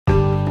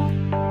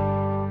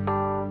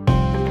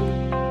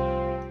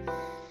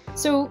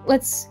So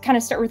let's kind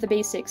of start with the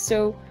basics.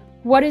 So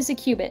what is a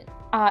qubit?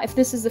 If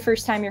this is the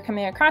first time you're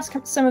coming across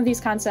some of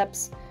these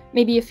concepts,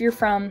 maybe if you're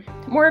from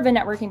more of a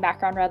networking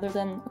background rather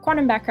than a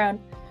quantum background,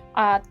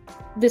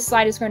 this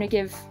slide is going to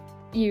give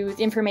you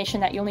the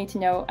information that you'll need to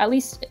know, at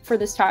least for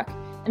this talk,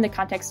 in the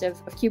context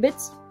of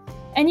qubits.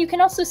 And you can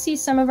also see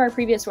some of our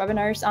previous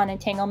webinars on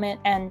entanglement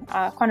and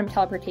quantum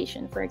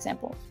teleportation, for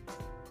example.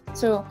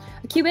 So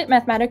a qubit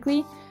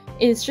mathematically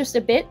is just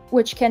a bit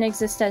which can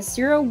exist as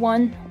 0,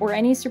 1, or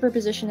any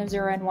superposition of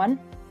 0 and 1.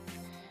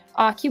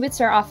 Qubits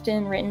are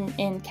often written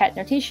in ket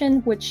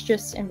notation, which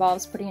just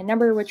involves putting a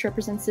number which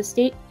represents the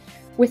state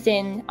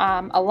within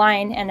a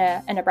line and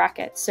a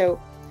bracket.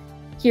 So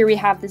here we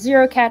have the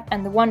 0 ket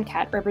and the 1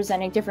 ket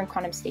representing different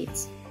quantum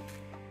states.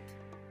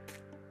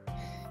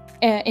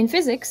 In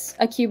physics,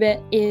 a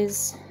qubit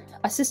is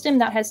a system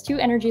that has two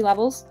energy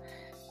levels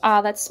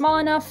that's small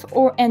enough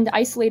and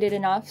isolated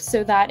enough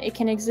so that it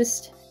can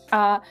exist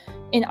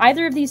in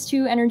either of these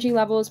two energy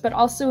levels, but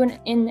also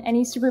in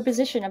any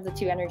superposition of the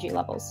two energy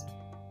levels.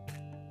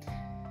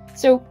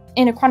 So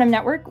in a quantum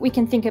network, we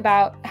can think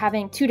about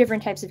having two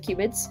different types of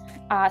qubits,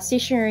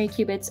 stationary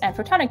qubits and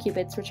photonic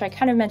qubits, which I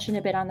kind of mentioned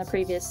a bit on the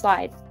previous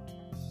slide.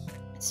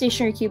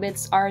 Stationary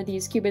qubits are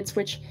these qubits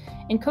which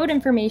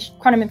encode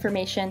quantum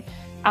information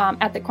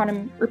at the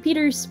quantum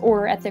repeaters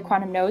or at the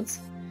quantum nodes,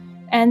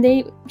 and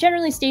they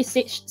generally stay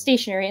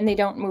stationary and they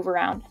don't move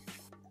around,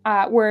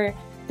 where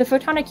the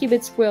photonic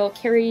qubits will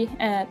carry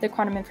the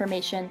quantum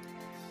information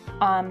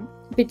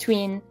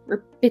between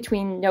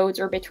nodes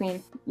or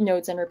between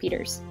nodes and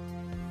repeaters.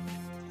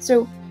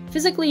 So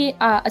physically,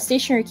 a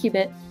stationary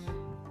qubit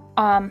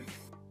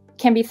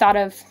can be thought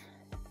of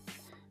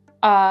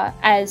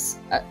as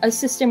a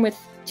system with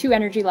two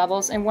energy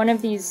levels, and one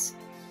of these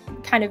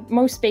kind of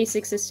most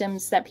basic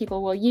systems that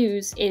people will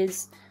use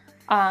is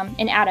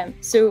an atom.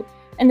 So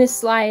in this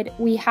slide,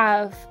 we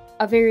have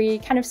a very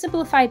kind of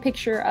simplified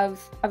picture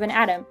of an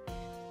atom.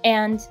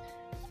 And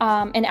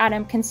an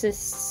atom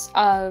consists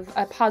of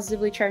a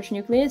positively charged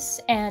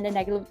nucleus and a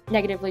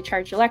negatively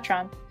charged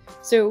electron.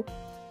 So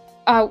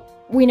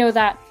we know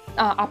that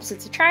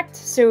opposites attract,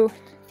 so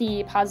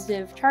the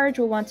positive charge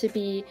will want to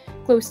be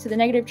close to the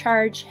negative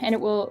charge, and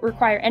it will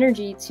require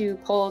energy to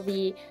pull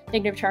the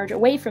negative charge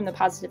away from the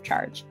positive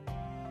charge.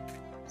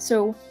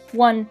 So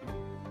one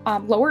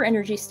lower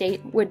energy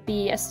state would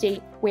be a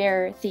state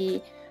where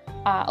the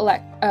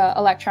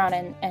electron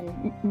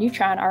and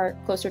neutron are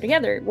closer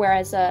together,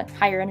 whereas a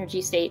higher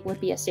energy state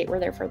would be a state where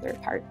they're further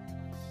apart.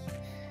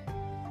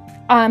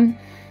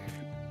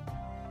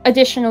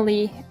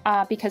 Additionally,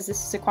 because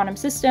this is a quantum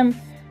system,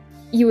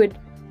 you would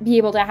be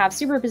able to have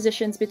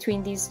superpositions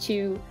between these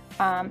two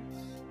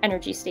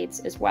energy states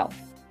as well.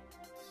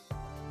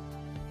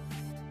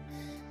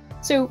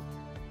 So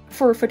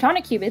for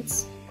photonic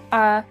qubits,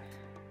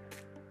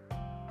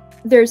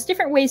 there's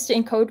different ways to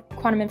encode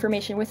quantum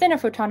information within a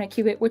photonic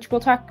qubit, which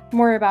we'll talk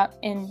more about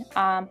in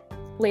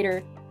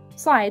later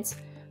slides,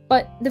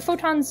 but the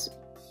photons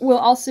will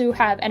also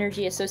have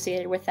energy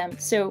associated with them.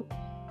 So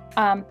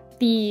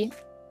the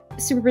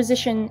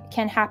superposition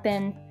can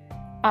happen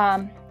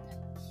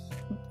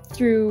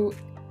through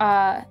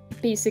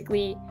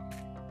basically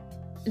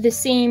the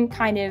same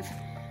kind of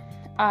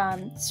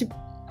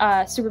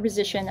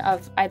superposition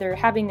of either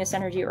having this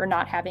energy or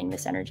not having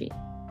this energy.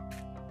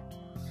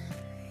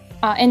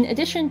 In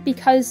addition,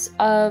 because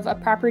of a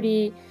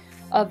property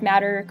of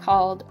matter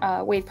called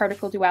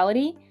wave-particle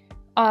duality,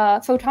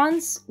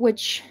 photons,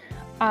 which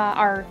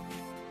are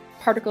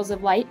particles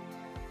of light,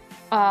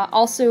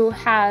 also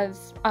have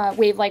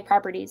wave-like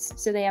properties.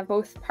 So they have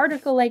both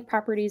particle-like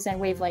properties and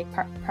wave-like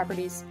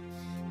properties.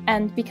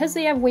 And because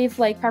they have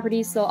wave-like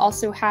properties, they'll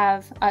also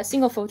have, a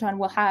single photon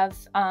will have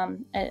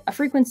a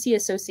frequency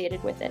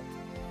associated with it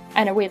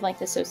and a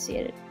wavelength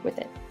associated with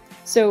it.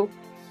 So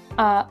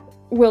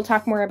we'll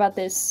talk more about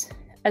this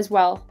as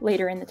well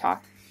later in the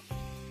talk.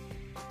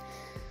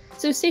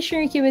 So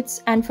stationary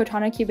qubits and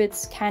photonic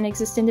qubits can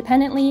exist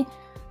independently,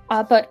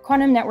 but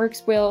quantum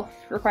networks will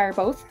require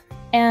both.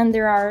 And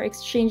there are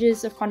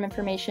exchanges of quantum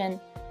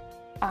information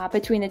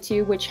between the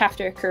two, which have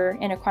to occur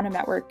in a quantum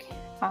network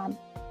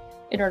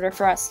in order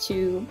for us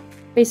to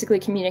basically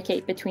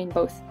communicate between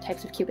both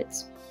types of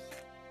qubits.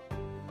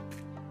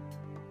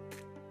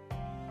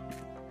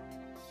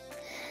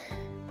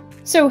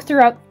 So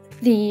throughout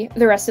the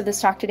rest of this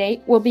talk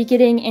today, we'll be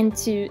getting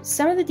into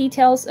some of the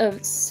details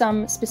of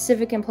some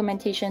specific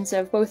implementations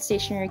of both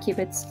stationary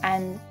qubits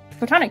and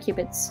photonic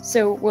qubits.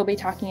 So we'll be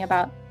talking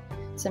about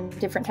some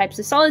different types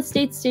of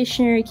solid-state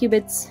stationary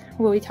qubits.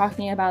 We'll be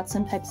talking about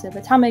some types of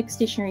atomic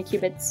stationary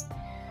qubits.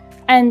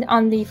 And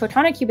on the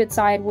photonic qubit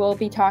side, we'll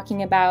be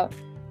talking about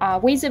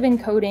ways of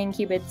encoding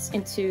qubits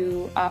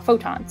into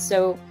photons.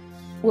 So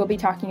we'll be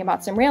talking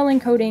about some rail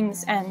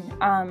encodings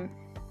and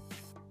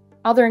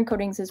other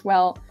encodings as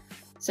well,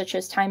 such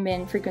as time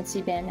bin,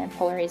 frequency bin, and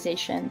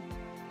polarization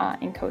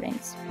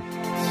encodings.